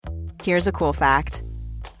Here's a cool fact.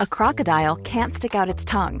 A crocodile can't stick out its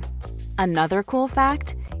tongue. Another cool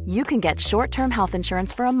fact, you can get short-term health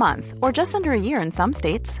insurance for a month or just under a year in some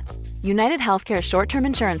states. United Healthcare short-term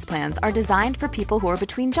insurance plans are designed for people who are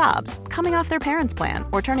between jobs, coming off their parents' plan,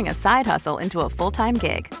 or turning a side hustle into a full-time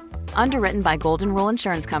gig. Underwritten by Golden Rule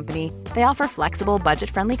Insurance Company, they offer flexible,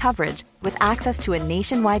 budget-friendly coverage with access to a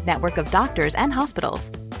nationwide network of doctors and hospitals.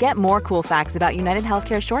 Get more cool facts about United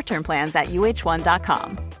Healthcare short-term plans at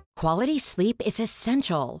uh1.com. Quality sleep is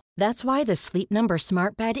essential. That's why the Sleep Number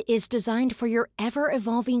Smart Bed is designed for your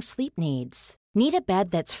ever-evolving sleep needs. Need a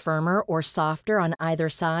bed that's firmer or softer on either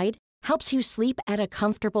side? Helps you sleep at a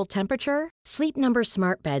comfortable temperature? Sleep Number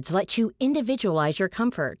Smart Beds let you individualize your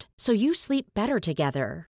comfort so you sleep better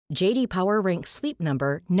together. J.D. Power ranks Sleep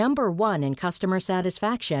Number number 1 in customer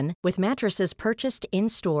satisfaction with mattresses purchased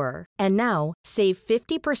in-store. And now, save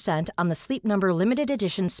 50% on the Sleep Number Limited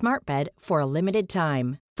Edition Smart Bed for a limited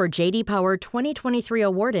time. For J.D. Power 2023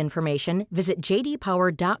 award information, visit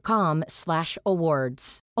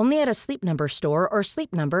jdpower.com/awards. Only at a Sleep Number store or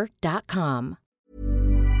sleepnumber.com.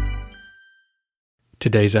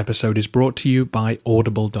 Today's episode is brought to you by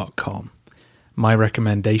Audible.com. My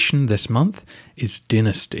recommendation this month is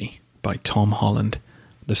Dynasty by Tom Holland,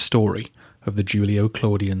 the story of the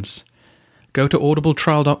Julio-Claudians. Go to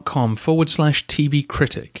audibletrial.com/TV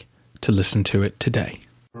critic to listen to it today.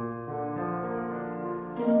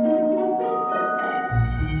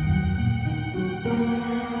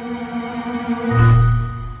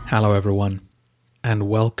 Hello everyone, and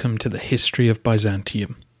welcome to the History of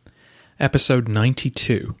Byzantium, episode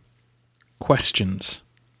 92, Questions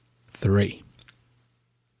 3.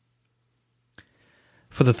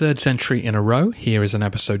 For the third century in a row, here is an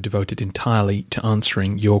episode devoted entirely to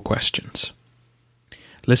answering your questions.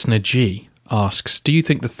 Listener G asks, do you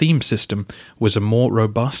think the theme system was a more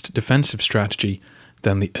robust defensive strategy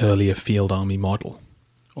than the earlier field army model?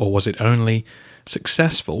 Or was it only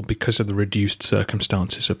successful because of the reduced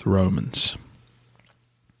circumstances of the Romans?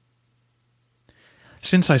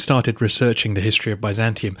 Since I started researching the history of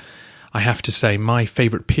Byzantium, I have to say my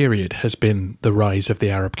favourite period has been the rise of the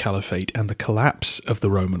Arab Caliphate and the collapse of the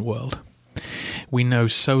Roman world. We know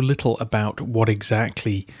so little about what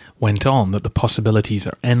exactly went on that the possibilities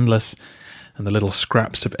are endless, and the little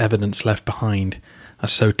scraps of evidence left behind are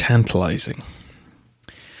so tantalising.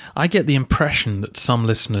 I get the impression that some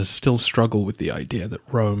listeners still struggle with the idea that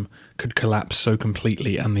Rome could collapse so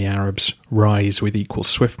completely and the Arabs rise with equal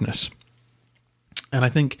swiftness. And I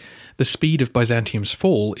think the speed of Byzantium's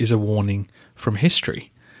fall is a warning from history.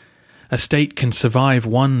 A state can survive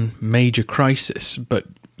one major crisis, but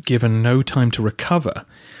given no time to recover,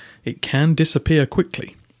 it can disappear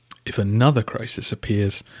quickly if another crisis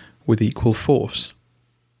appears with equal force.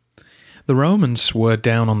 The Romans were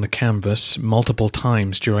down on the canvas multiple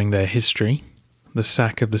times during their history. The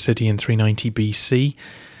sack of the city in 390 BC,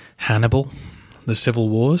 Hannibal, the civil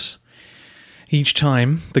wars. Each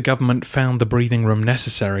time, the government found the breathing room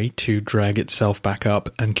necessary to drag itself back up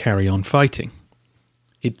and carry on fighting.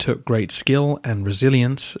 It took great skill and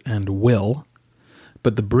resilience and will,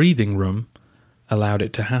 but the breathing room allowed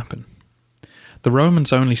it to happen. The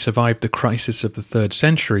Romans only survived the crisis of the 3rd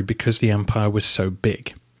century because the empire was so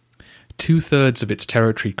big. 2/3 of its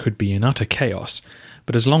territory could be in utter chaos,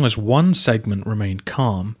 but as long as one segment remained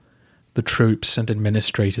calm, the troops and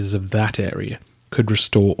administrators of that area could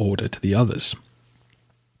restore order to the others.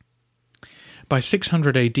 By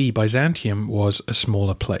 600 AD, Byzantium was a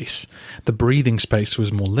smaller place. The breathing space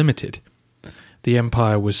was more limited. The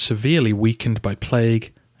empire was severely weakened by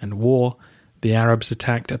plague and war. The Arabs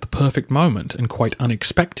attacked at the perfect moment and quite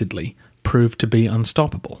unexpectedly proved to be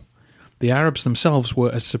unstoppable. The Arabs themselves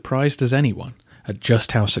were as surprised as anyone at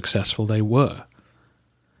just how successful they were.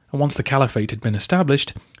 And once the caliphate had been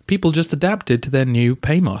established, people just adapted to their new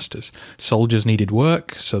paymasters. Soldiers needed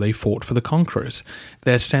work, so they fought for the conquerors.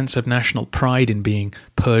 Their sense of national pride in being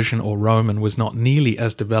Persian or Roman was not nearly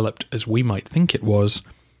as developed as we might think it was.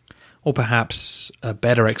 Or perhaps a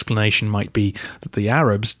better explanation might be that the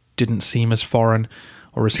Arabs didn't seem as foreign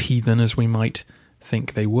or as heathen as we might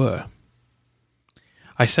think they were.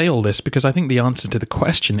 I say all this because I think the answer to the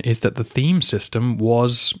question is that the theme system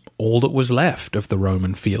was all that was left of the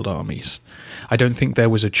Roman field armies. I don't think there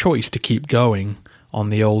was a choice to keep going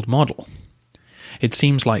on the old model. It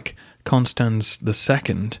seems like Constans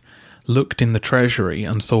II looked in the treasury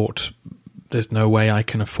and thought, there's no way I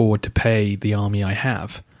can afford to pay the army I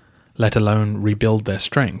have, let alone rebuild their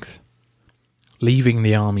strength. Leaving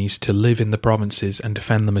the armies to live in the provinces and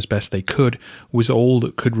defend them as best they could was all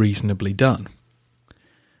that could reasonably done.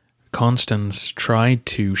 Constans tried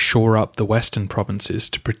to shore up the western provinces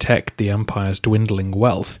to protect the empire's dwindling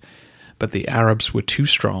wealth, but the Arabs were too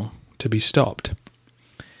strong to be stopped.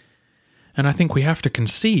 And I think we have to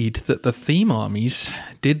concede that the theme armies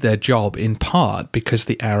did their job in part because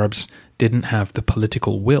the Arabs didn't have the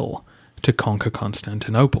political will to conquer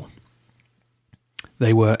Constantinople.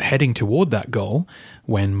 They were heading toward that goal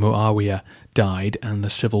when Muawiyah died and the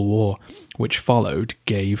civil war which followed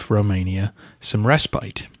gave Romania some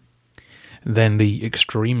respite. Then the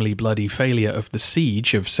extremely bloody failure of the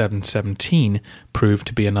siege of 717 proved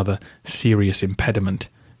to be another serious impediment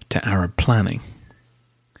to Arab planning.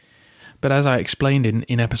 But as I explained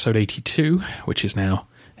in episode 82, which is now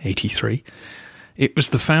 83, it was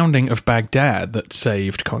the founding of Baghdad that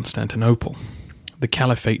saved Constantinople. The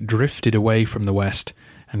caliphate drifted away from the west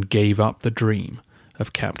and gave up the dream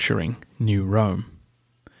of capturing New Rome.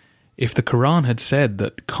 If the Quran had said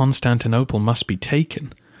that Constantinople must be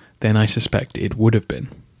taken, then I suspect it would have been.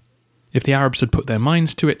 If the Arabs had put their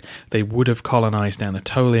minds to it, they would have colonized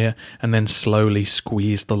Anatolia and then slowly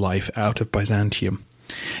squeezed the life out of Byzantium.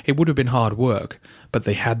 It would have been hard work, but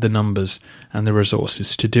they had the numbers and the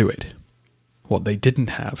resources to do it. What they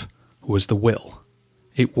didn't have was the will.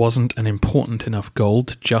 It wasn't an important enough goal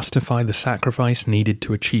to justify the sacrifice needed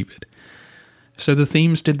to achieve it. So the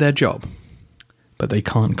themes did their job, but they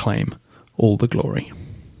can't claim all the glory.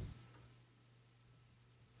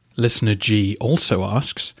 Listener G also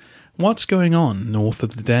asks, what's going on north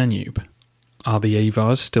of the Danube? Are the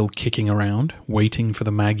Avars still kicking around, waiting for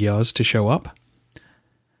the Magyars to show up?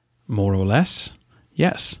 More or less,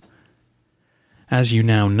 yes. As you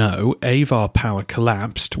now know, Avar power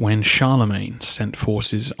collapsed when Charlemagne sent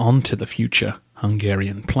forces onto the future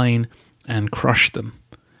Hungarian plain and crushed them.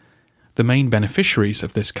 The main beneficiaries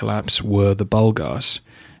of this collapse were the Bulgars,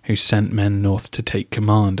 who sent men north to take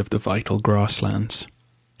command of the vital grasslands.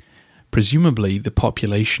 Presumably, the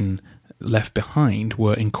population left behind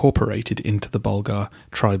were incorporated into the Bulgar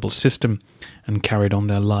tribal system and carried on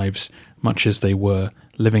their lives much as they were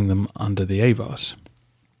living them under the Avars.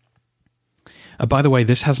 By the way,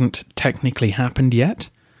 this hasn't technically happened yet.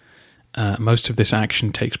 Most of this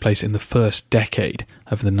action takes place in the first decade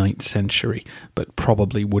of the 9th century, but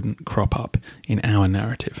probably wouldn't crop up in our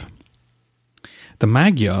narrative. The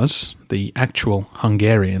Magyars, the actual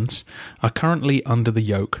Hungarians, are currently under the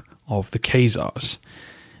yoke of the Khazars,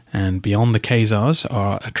 and beyond the Khazars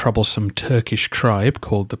are a troublesome Turkish tribe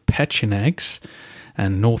called the Pechenegs,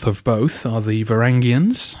 and north of both are the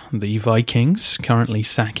Varangians, the Vikings, currently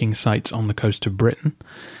sacking sites on the coast of Britain.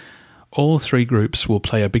 All three groups will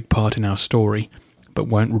play a big part in our story, but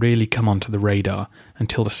won't really come onto the radar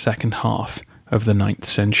until the second half of the 9th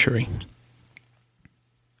century.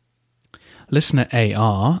 Listener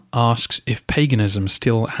AR asks if paganism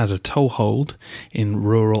still has a toehold in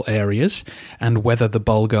rural areas and whether the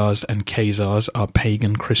Bulgars and Khazars are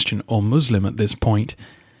pagan, Christian or Muslim at this point.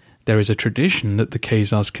 There is a tradition that the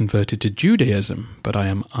Khazars converted to Judaism, but I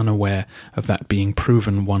am unaware of that being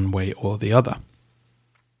proven one way or the other.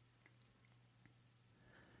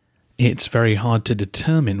 It's very hard to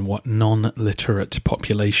determine what non-literate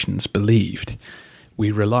populations believed. We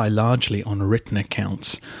rely largely on written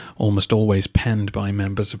accounts, almost always penned by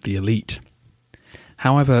members of the elite.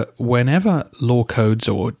 However, whenever law codes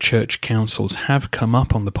or church councils have come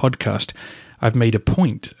up on the podcast, I've made a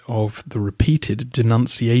point of the repeated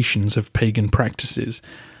denunciations of pagan practices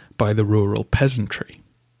by the rural peasantry.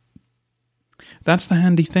 That's the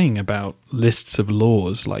handy thing about lists of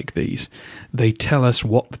laws like these. They tell us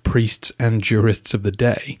what the priests and jurists of the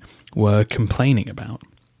day were complaining about.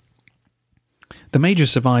 The major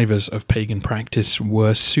survivors of pagan practice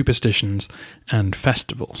were superstitions and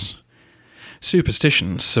festivals.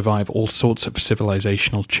 Superstitions survive all sorts of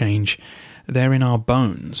civilizational change. They're in our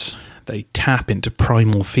bones. They tap into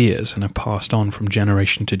primal fears and are passed on from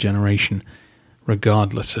generation to generation,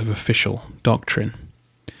 regardless of official doctrine.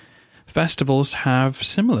 Festivals have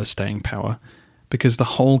similar staying power because the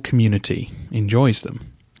whole community enjoys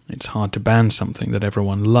them. It's hard to ban something that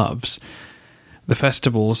everyone loves. The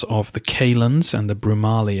festivals of the Kalends and the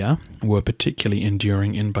Brumalia were particularly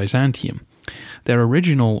enduring in Byzantium. Their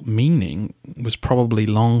original meaning was probably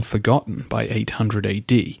long forgotten by 800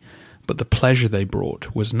 AD, but the pleasure they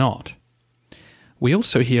brought was not. We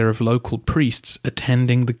also hear of local priests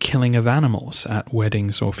attending the killing of animals at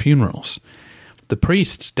weddings or funerals. The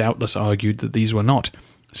priests doubtless argued that these were not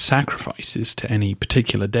sacrifices to any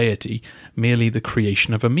particular deity, merely the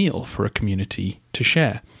creation of a meal for a community to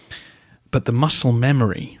share. But the muscle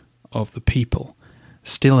memory of the people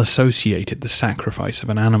still associated the sacrifice of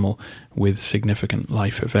an animal with significant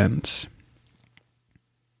life events.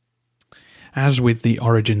 As with the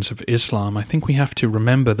origins of Islam, I think we have to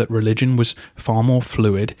remember that religion was far more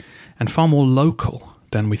fluid and far more local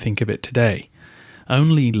than we think of it today.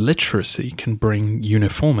 Only literacy can bring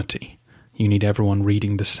uniformity. You need everyone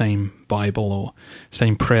reading the same Bible or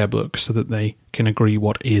same prayer book so that they can agree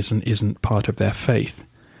what is and isn't part of their faith.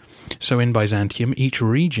 So in Byzantium, each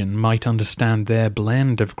region might understand their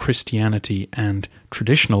blend of Christianity and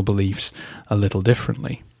traditional beliefs a little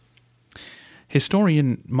differently.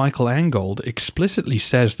 Historian Michael Angold explicitly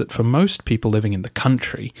says that for most people living in the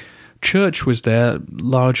country, church was there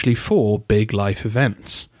largely for big life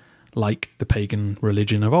events, like the pagan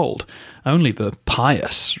religion of old. Only the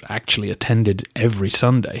pious actually attended every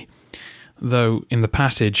Sunday, though in the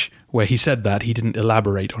passage where he said that, he didn't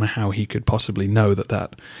elaborate on how he could possibly know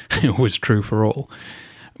that was true for all.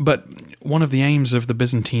 But one of the aims of the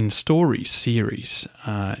Byzantine Stories series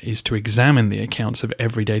is to examine the accounts of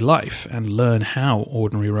everyday life and learn how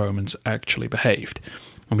ordinary Romans actually behaved.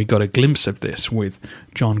 And we got a glimpse of this with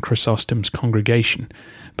John Chrysostom's congregation,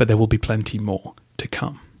 but there will be plenty more to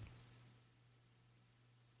come.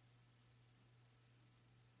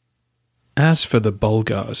 As for the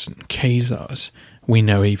Bulgars and Khazars, we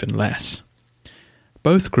know even less.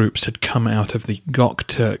 Both groups had come out of the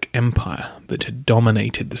Gokturk Empire that had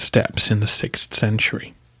dominated the steppes in the 6th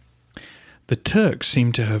century. The Turks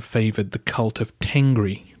seem to have favoured the cult of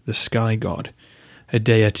Tengri, the sky god, a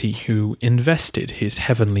deity who invested his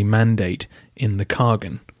heavenly mandate in the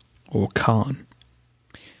Kagan, or Khan.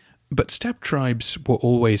 But steppe tribes were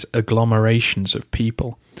always agglomerations of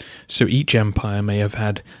people, so each empire may have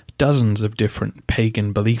had dozens of different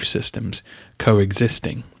pagan belief systems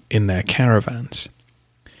coexisting in their caravans.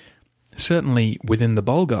 Certainly within the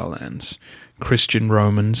Bulgar lands, Christian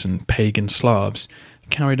Romans and pagan Slavs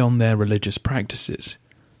carried on their religious practices,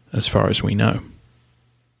 as far as we know.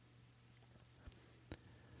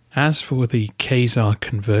 As for the Khazar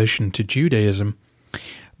conversion to Judaism,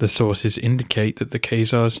 the sources indicate that the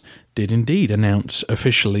Khazars did indeed announce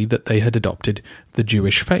officially that they had adopted the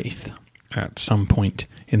Jewish faith at some point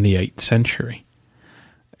in the 8th century.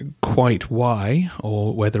 Quite why,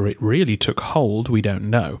 or whether it really took hold, we don't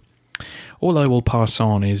know. All I will pass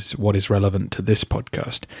on is what is relevant to this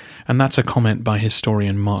podcast, and that's a comment by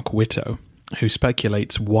historian Mark Whitto, who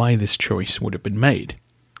speculates why this choice would have been made.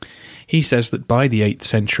 He says that by the 8th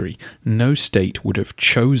century, no state would have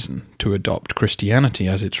chosen to adopt Christianity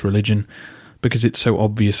as its religion because it so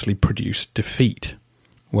obviously produced defeat,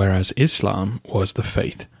 whereas Islam was the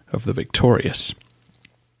faith of the victorious.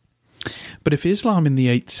 But if Islam in the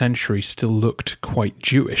 8th century still looked quite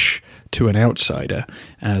Jewish to an outsider,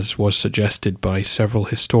 as was suggested by several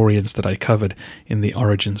historians that I covered in the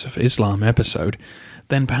Origins of Islam episode,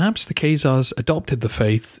 then perhaps the Khazars adopted the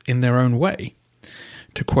faith in their own way.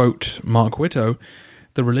 To quote Mark Whitto,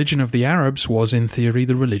 the religion of the Arabs was in theory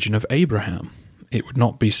the religion of Abraham. It would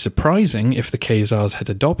not be surprising if the Khazars had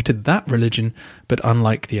adopted that religion, but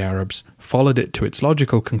unlike the Arabs, followed it to its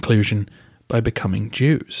logical conclusion by becoming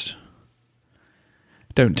Jews.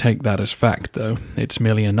 Don't take that as fact, though. It's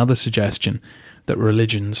merely another suggestion that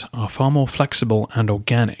religions are far more flexible and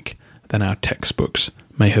organic than our textbooks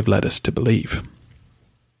may have led us to believe.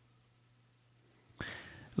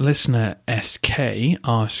 Listener SK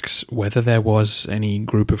asks whether there was any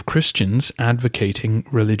group of Christians advocating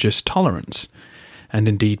religious tolerance, and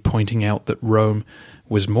indeed pointing out that Rome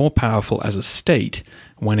was more powerful as a state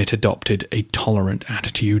when it adopted a tolerant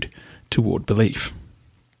attitude toward belief.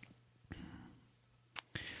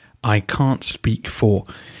 I can't speak for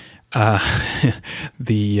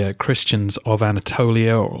the Christians of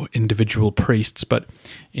Anatolia or individual priests, but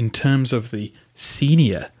in terms of the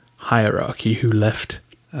senior hierarchy who left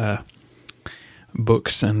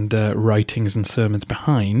books and writings and sermons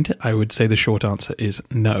behind, I would say the short answer is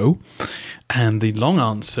no. And the long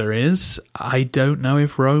answer is, I don't know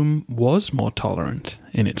if Rome was more tolerant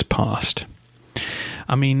in its past.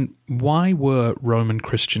 I mean, why were Roman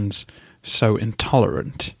Christians so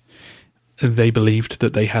intolerant? They believed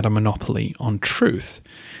that they had a monopoly on truth,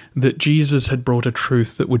 that Jesus had brought a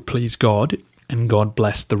truth that would please God, and God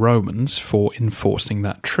blessed the Romans for enforcing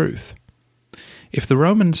that truth. If the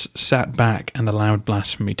Romans sat back and allowed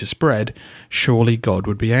blasphemy to spread, surely God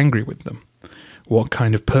would be angry with them. What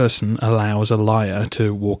kind of person allows a liar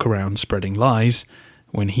to walk around spreading lies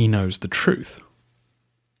when he knows the truth?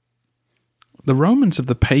 The Romans of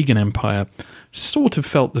the pagan empire sort of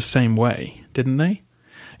felt the same way, didn't they?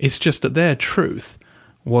 It's just that their truth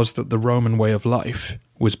was that the Roman way of life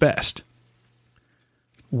was best.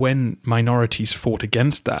 When minorities fought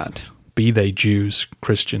against that, be they Jews,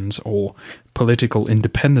 Christians, or political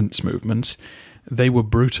independence movements, they were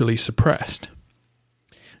brutally suppressed.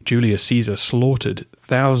 Julius Caesar slaughtered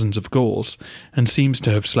thousands of Gauls and seems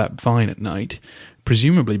to have slept fine at night,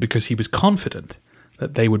 presumably because he was confident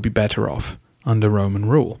that they would be better off under Roman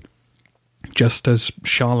rule, just as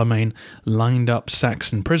Charlemagne lined up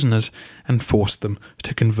Saxon prisoners and forced them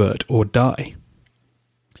to convert or die.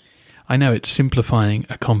 I know it's simplifying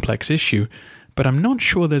a complex issue, but I'm not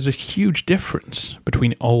sure there's a huge difference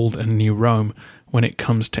between Old and New Rome when it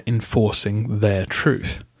comes to enforcing their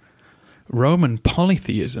truth. Roman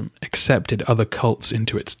polytheism accepted other cults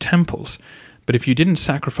into its temples, but if you didn't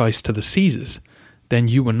sacrifice to the Caesars, then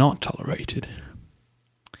you were not tolerated.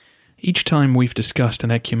 Each time we've discussed an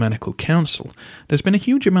ecumenical council, there's been a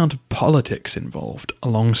huge amount of politics involved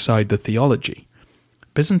alongside the theology.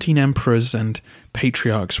 Byzantine emperors and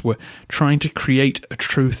patriarchs were trying to create a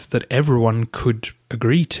truth that everyone could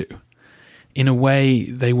agree to. In a way,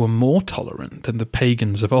 they were more tolerant than the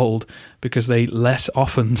pagans of old because they less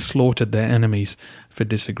often slaughtered their enemies for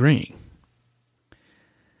disagreeing.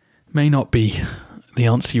 May not be the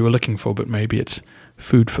answer you were looking for, but maybe it's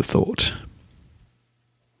food for thought.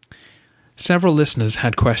 Several listeners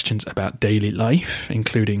had questions about daily life,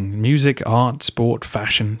 including music, art, sport,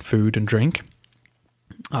 fashion, food, and drink.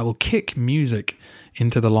 I will kick music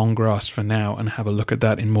into the long grass for now and have a look at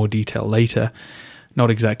that in more detail later. Not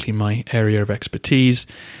exactly my area of expertise.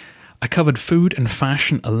 I covered food and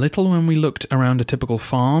fashion a little when we looked around a typical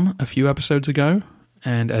farm a few episodes ago,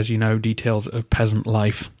 and as you know, details of peasant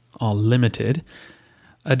life are limited.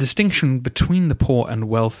 A distinction between the poor and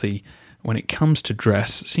wealthy when it comes to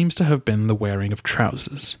dress seems to have been the wearing of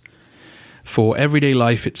trousers. For everyday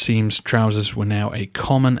life, it seems trousers were now a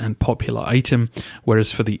common and popular item,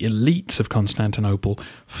 whereas for the elites of Constantinople,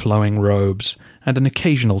 flowing robes and an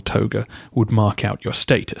occasional toga would mark out your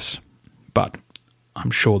status. But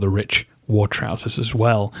I'm sure the rich wore trousers as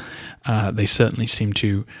well. They certainly seem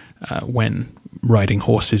to when riding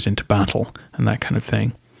horses into battle and that kind of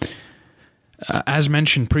thing. As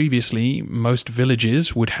mentioned previously, most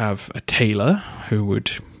villages would have a tailor who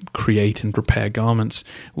would create and repair garments,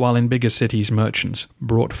 while in bigger cities merchants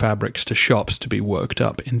brought fabrics to shops to be worked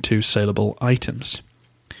up into saleable items.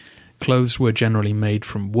 Clothes were generally made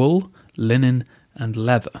from wool, linen, and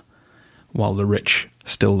leather, while the rich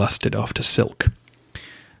still lusted after silk.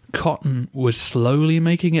 Cotton was slowly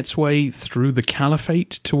making its way through the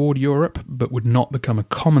caliphate toward Europe, but would not become a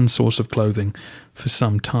common source of clothing for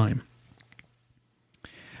some time.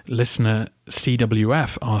 Listener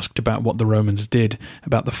CWF asked about what the Romans did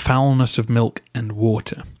about the foulness of milk and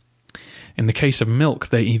water. In the case of milk,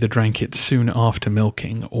 they either drank it soon after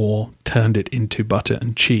milking or turned it into butter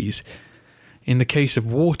and cheese. In the case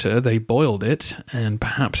of water, they boiled it and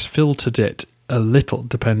perhaps filtered it a little,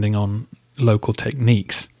 depending on local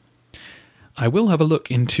techniques. I will have a look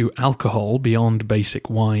into alcohol beyond basic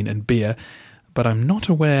wine and beer, but I'm not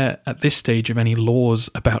aware at this stage of any laws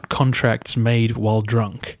about contracts made while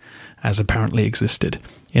drunk, as apparently existed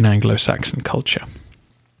in Anglo-Saxon culture.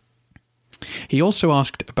 He also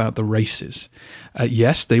asked about the races.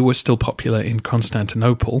 Yes, they were still popular in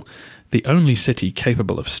Constantinople, the only city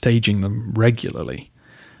capable of staging them regularly.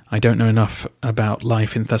 I don't know enough about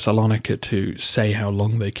life in Thessalonica to say how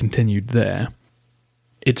long they continued there.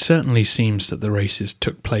 It certainly seems that the races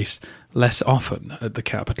took place less often at the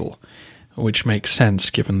capital, which makes sense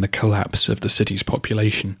given the collapse of the city's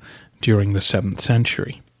population during the 7th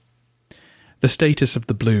century. The status of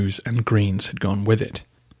the blues and greens had gone with it.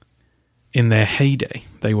 In their heyday,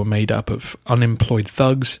 they were made up of unemployed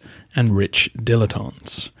thugs and rich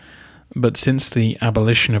dilettantes. But since the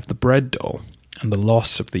abolition of the bread dole and the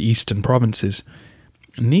loss of the eastern provinces,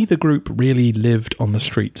 neither group really lived on the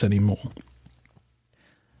streets anymore.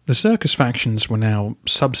 The circus factions were now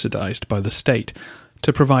subsidized by the state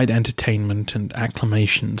to provide entertainment and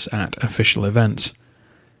acclamations at official events.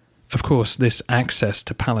 Of course, this access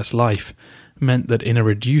to palace life meant that in a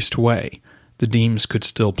reduced way, the Demes could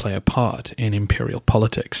still play a part in imperial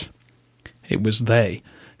politics. It was they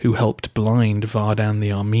who helped blind Vardan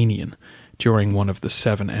the Armenian during one of the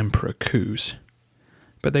 7 emperor coups.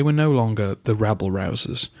 But they were no longer the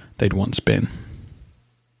rabble-rousers they'd once been.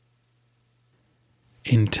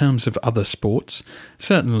 In terms of other sports,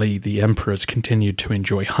 certainly the emperors continued to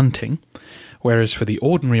enjoy hunting, whereas for the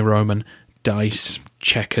ordinary Roman, dice,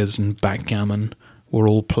 checkers and backgammon were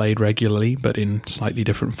all played regularly, but in slightly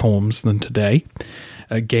different forms than today.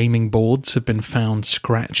 Gaming boards have been found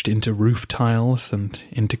scratched into roof tiles and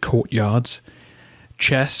into courtyards.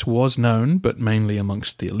 Chess was known, but mainly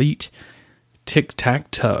amongst the elite.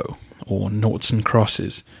 Tic-tac-toe, or noughts and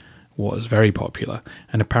crosses, was very popular,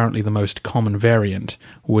 and apparently the most common variant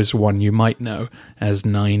was one you might know as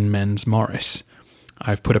Nine Men's Morris.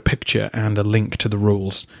 I've put a picture and a link to the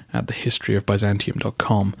rules at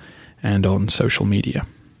thehistoryofbyzantium.com and on social media.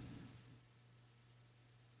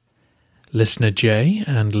 Listener J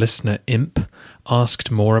and Listener Imp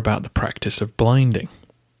asked more about the practice of blinding.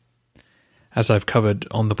 As I've covered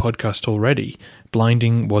on the podcast already,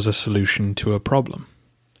 blinding was a solution to a problem.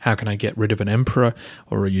 How can I get rid of an emperor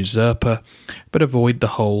or a usurper, but avoid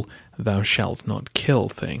the whole "thou shalt not kill"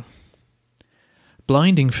 thing?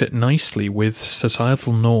 Blinding fit nicely with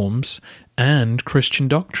societal norms and Christian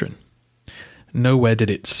doctrine. Nowhere did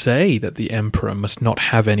it say that the emperor must not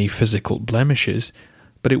have any physical blemishes,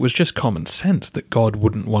 but it was just common sense that God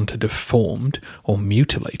wouldn't want a deformed or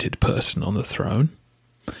mutilated person on the throne.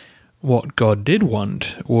 What God did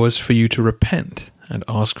want was for you to repent and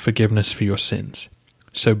ask forgiveness for your sins.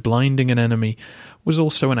 So blinding an enemy was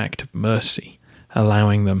also an act of mercy,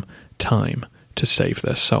 allowing them time to save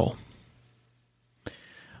their soul.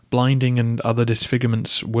 Blinding and other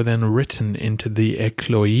disfigurements were then written into the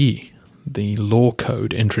Ecloïe, the law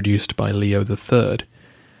code introduced by Leo III.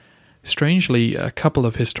 Strangely, a couple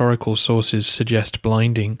of historical sources suggest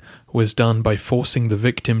blinding was done by forcing the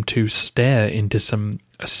victim to stare into some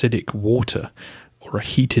acidic water or a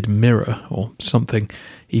heated mirror or something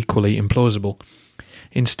equally implausible.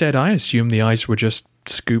 Instead, I assume the eyes were just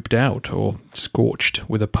scooped out or scorched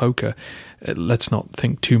with a poker. Let's not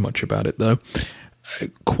think too much about it, though.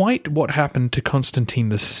 Quite what happened to Constantine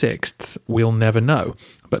VI, we'll never know,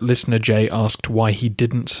 but Listener J asked why he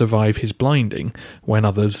didn't survive his blinding when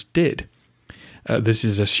others did. This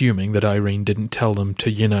is assuming that Irene didn't tell them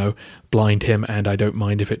to, blind him, and I don't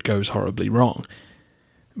mind if it goes horribly wrong.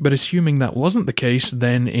 But assuming that wasn't the case,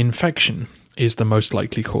 then infection is the most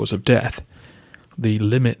likely cause of death. The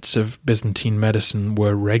limits of Byzantine medicine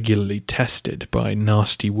were regularly tested by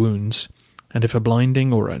nasty wounds, and if a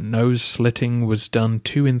blinding or a nose slitting was done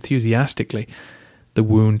too enthusiastically, the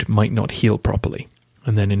wound might not heal properly,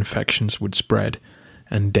 and then infections would spread,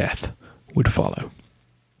 and death would follow.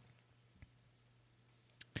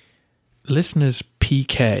 Listeners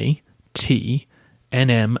PK, T,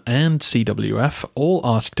 NM, and CWF all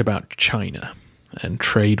asked about China and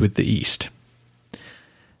trade with the East.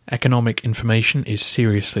 Economic information is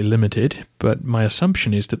seriously limited, but my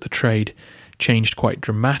assumption is that the trade changed quite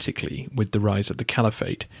dramatically with the rise of the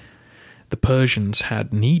Caliphate. The Persians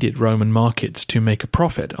had needed Roman markets to make a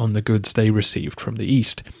profit on the goods they received from the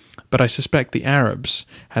East, but I suspect the Arabs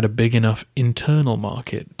had a big enough internal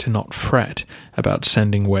market to not fret about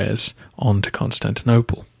sending wares on to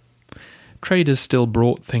Constantinople. Traders still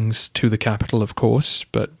brought things to the capital, of course,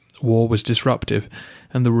 but war was disruptive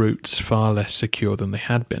and the routes far less secure than they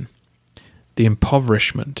had been. The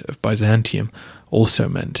impoverishment of Byzantium also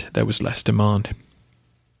meant there was less demand.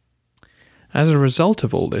 As a result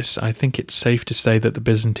of all this, I think it's safe to say that the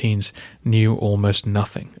Byzantines knew almost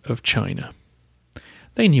nothing of China.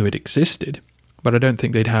 They knew it existed, but I don't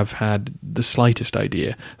think they'd have had the slightest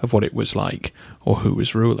idea of what it was like or who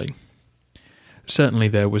was ruling. Certainly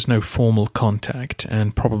there was no formal contact,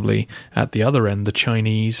 and probably at the other end the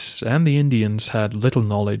Chinese and the Indians had little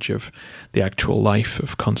knowledge of the actual life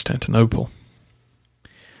of Constantinople.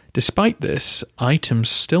 Despite this, items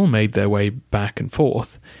still made their way back and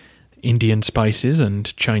forth. Indian spices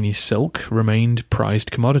and Chinese silk remained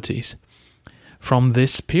prized commodities. From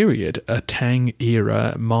this period, a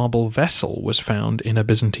Tang-era marble vessel was found in a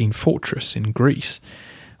Byzantine fortress in Greece,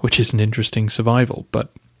 which is an interesting survival,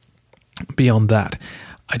 but beyond that,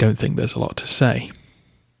 I don't think there's a lot to say.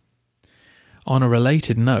 On a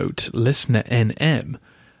related note, listener NM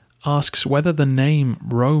asks whether the name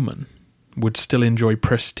Roman would still enjoy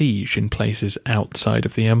prestige in places outside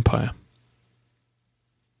of the empire.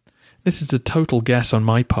 This is a total guess on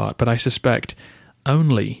my part, but I suspect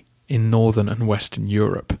only in northern and western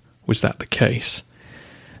Europe was that the case.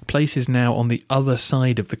 Places now on the other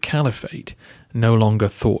side of the Caliphate no longer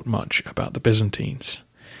thought much about the Byzantines.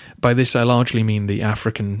 By this I largely mean the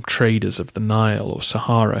African traders of the Nile or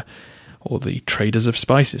Sahara, or the traders of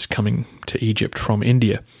spices coming to Egypt from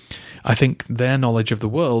India. I think their knowledge of the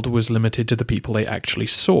world was limited to the people they actually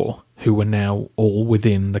saw, who were now all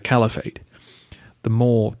within the Caliphate. The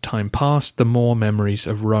more time passed, the more memories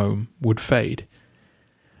of Rome would fade.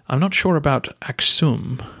 I'm not sure about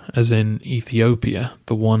Aksum, as in Ethiopia,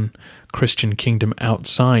 the one Christian kingdom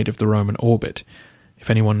outside of the Roman orbit.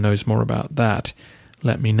 If anyone knows more about that,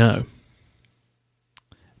 let me know.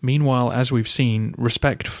 Meanwhile, as we've seen,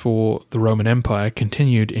 respect for the Roman Empire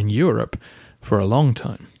continued in Europe for a long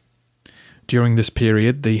time. During this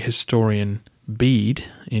period, the historian Bede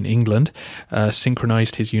in England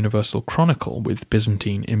synchronized his Universal Chronicle with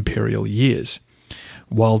Byzantine imperial years,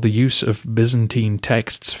 while the use of Byzantine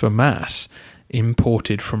texts for Mass,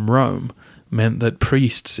 imported from Rome, meant that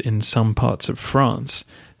priests in some parts of France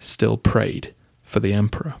still prayed for the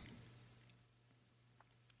emperor.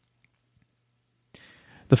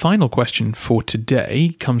 The final question for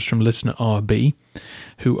today comes from listener RB,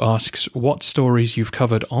 who asks, what stories you've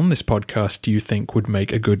covered on this podcast do you think would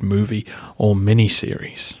make a good movie or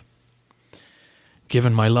miniseries?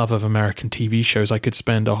 Given my love of American TV shows, I could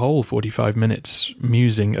spend a whole 45 minutes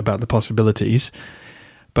musing about the possibilities,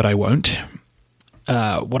 but I won't.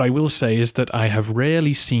 What I will say is that I have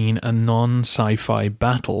rarely seen a non-sci-fi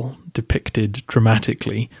battle depicted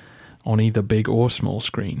dramatically on either big or small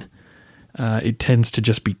screen. It tends to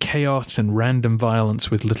just be chaos and random violence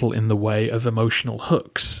with little in the way of emotional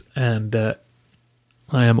hooks, and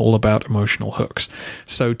I am all about emotional hooks.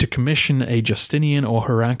 So to commission a Justinian or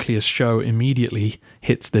Heraclius show immediately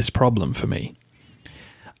hits this problem for me.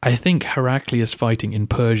 I think Heraclius fighting in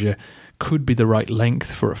Persia could be the right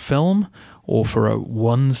length for a film or for a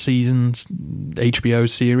one-season HBO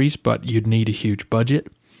series, but you'd need a huge budget.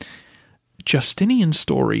 Justinian's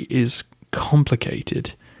story is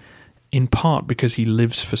complicated, in part because he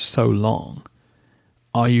lives for so long.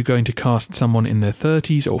 Are you going to cast someone in their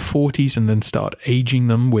 30s or 40s and then start aging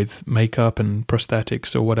them with makeup and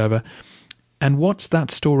prosthetics or whatever? And what's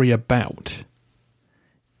that story about?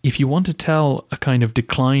 If you want to tell a kind of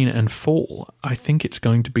decline and fall, I think it's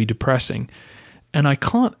going to be depressing. And I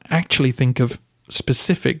can't actually think of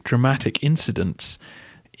specific dramatic incidents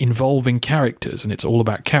involving characters, and it's all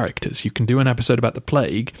about characters. You can do an episode about the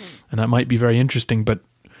plague, and that might be very interesting, but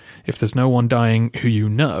if there's no one dying who you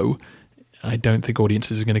know, I don't think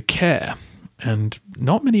audiences are going to care. And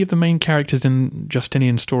not many of the main characters in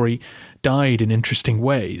Justinian's story died in interesting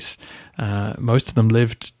ways. Most of them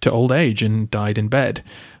lived to old age and died in bed.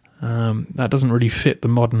 That doesn't really fit the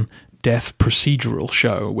modern death procedural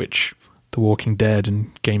show, which The Walking Dead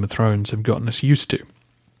and Game of Thrones have gotten us used to.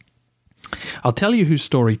 I'll tell you whose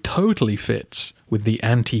story totally fits with the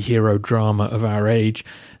anti-hero drama of our age,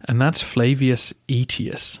 and that's Flavius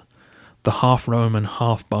Aetius, the half-Roman,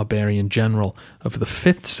 half-barbarian general of the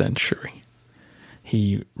 5th century.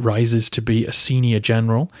 He rises to be a senior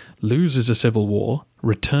general, loses a civil war,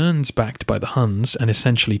 returns backed by the Huns, and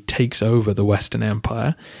essentially takes over the Western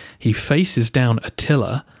Empire. He faces down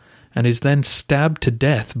Attila, and is then stabbed to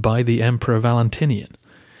death by the Emperor Valentinian.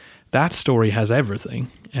 That story has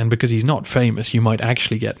everything, and because he's not famous, you might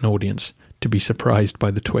actually get an audience to be surprised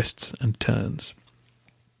by the twists and turns.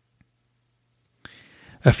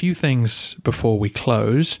 A few things before we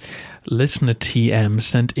close. Listener TM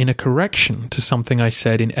sent in a correction to something I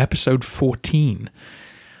said in episode 14.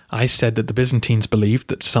 I said that the Byzantines believed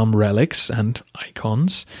that some relics and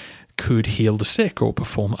icons could heal the sick or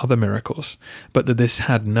perform other miracles, but that this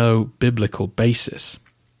had no biblical basis.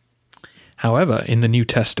 However, in the New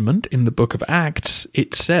Testament, in the book of Acts,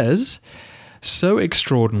 it says, "So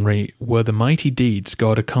extraordinary were the mighty deeds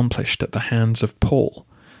God accomplished at the hands of Paul,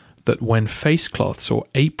 that when face cloths or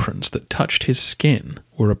aprons that touched his skin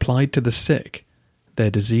were applied to the sick, their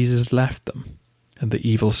diseases left them, and the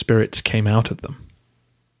evil spirits came out of them."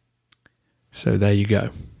 So there you go.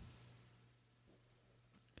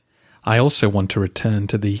 I also want to return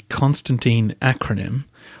to the Constantine acronym,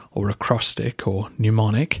 or acrostic, or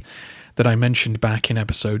mnemonic, that I mentioned back in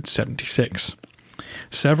episode 76.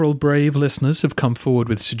 Several brave listeners have come forward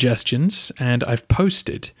with suggestions, and I've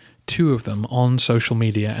posted 2 of them on social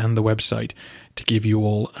media and the website to give you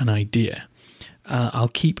all an idea. I'll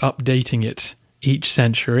keep updating it each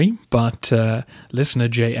century, but listener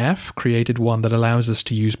JF created one that allows us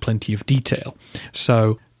to use plenty of detail.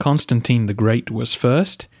 So Constantine the Great was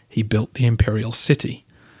first. He built the imperial city.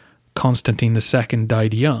 Constantine II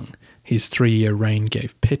died young. His 3-year reign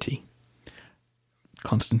gave pity.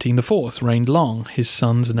 Constantine IV reigned long. His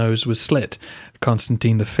son's nose was slit.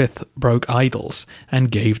 Constantine V broke idols and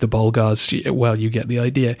gave the Bulgars, well, you get the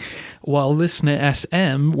idea. While listener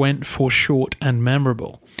SM went for short and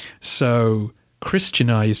memorable. So,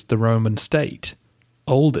 Christianized the Roman state.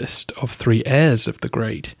 Oldest of 3 heirs of the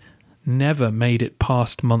great. Never made it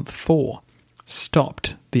past month 4.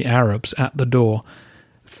 Stopped the Arabs at the door.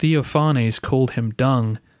 Theophanes called him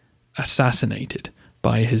dung. Assassinated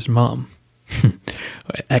by his mum.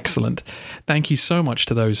 Excellent. Thank you so much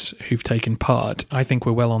to those who've taken part. I think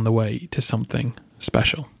we're well on the way to something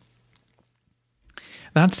special.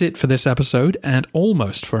 That's it for this episode, and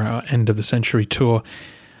almost for our end of the century tour.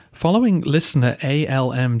 Following listener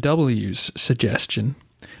ALMW's suggestion,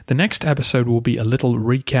 the next episode will be a little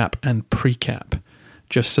recap and precap,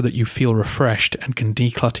 just so that you feel refreshed and can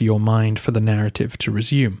declutter your mind for the narrative to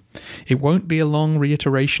resume. It won't be a long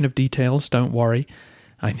reiteration of details, don't worry.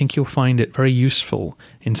 I think you'll find it very useful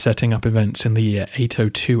in setting up events in the year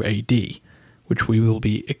 802 AD, which we will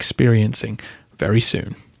be experiencing very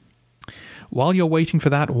soon. While you're waiting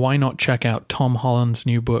for that, why not check out Tom Holland's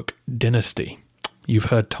new book, Dynasty? You've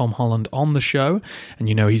heard Tom Holland on the show, and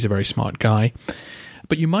you know he's a very smart guy.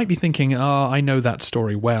 But you might be thinking, I know that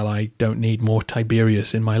story well. I don't need more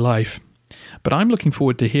Tiberius in my life. But I'm looking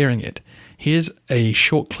forward to hearing it. Here's a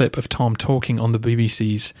short clip of Tom talking on the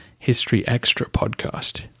BBC's History Extra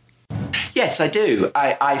podcast. Yes, I do.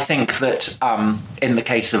 I think that in the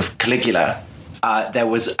case of Caligula, there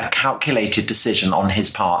was a calculated decision on his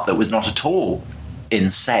part that was not at all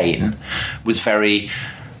insane, was very,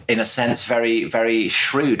 in a sense, very, very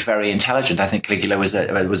shrewd, very intelligent. I think Caligula was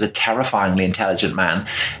a terrifyingly intelligent man.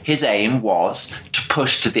 His aim was to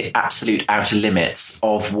push to the absolute outer limits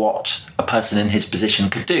of what a person in his position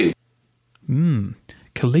could do.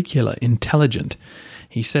 Caligula, intelligent.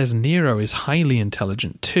 He says Nero is highly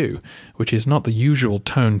intelligent too, which is not the usual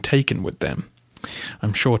tone taken with them.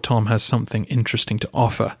 I'm sure Tom has something interesting to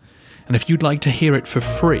offer. And if you'd like to hear it for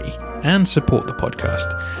free and support the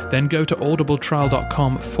podcast, then go to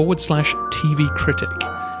audibletrial.com/TV Critic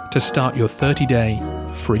to start your 30-day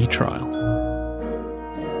free trial.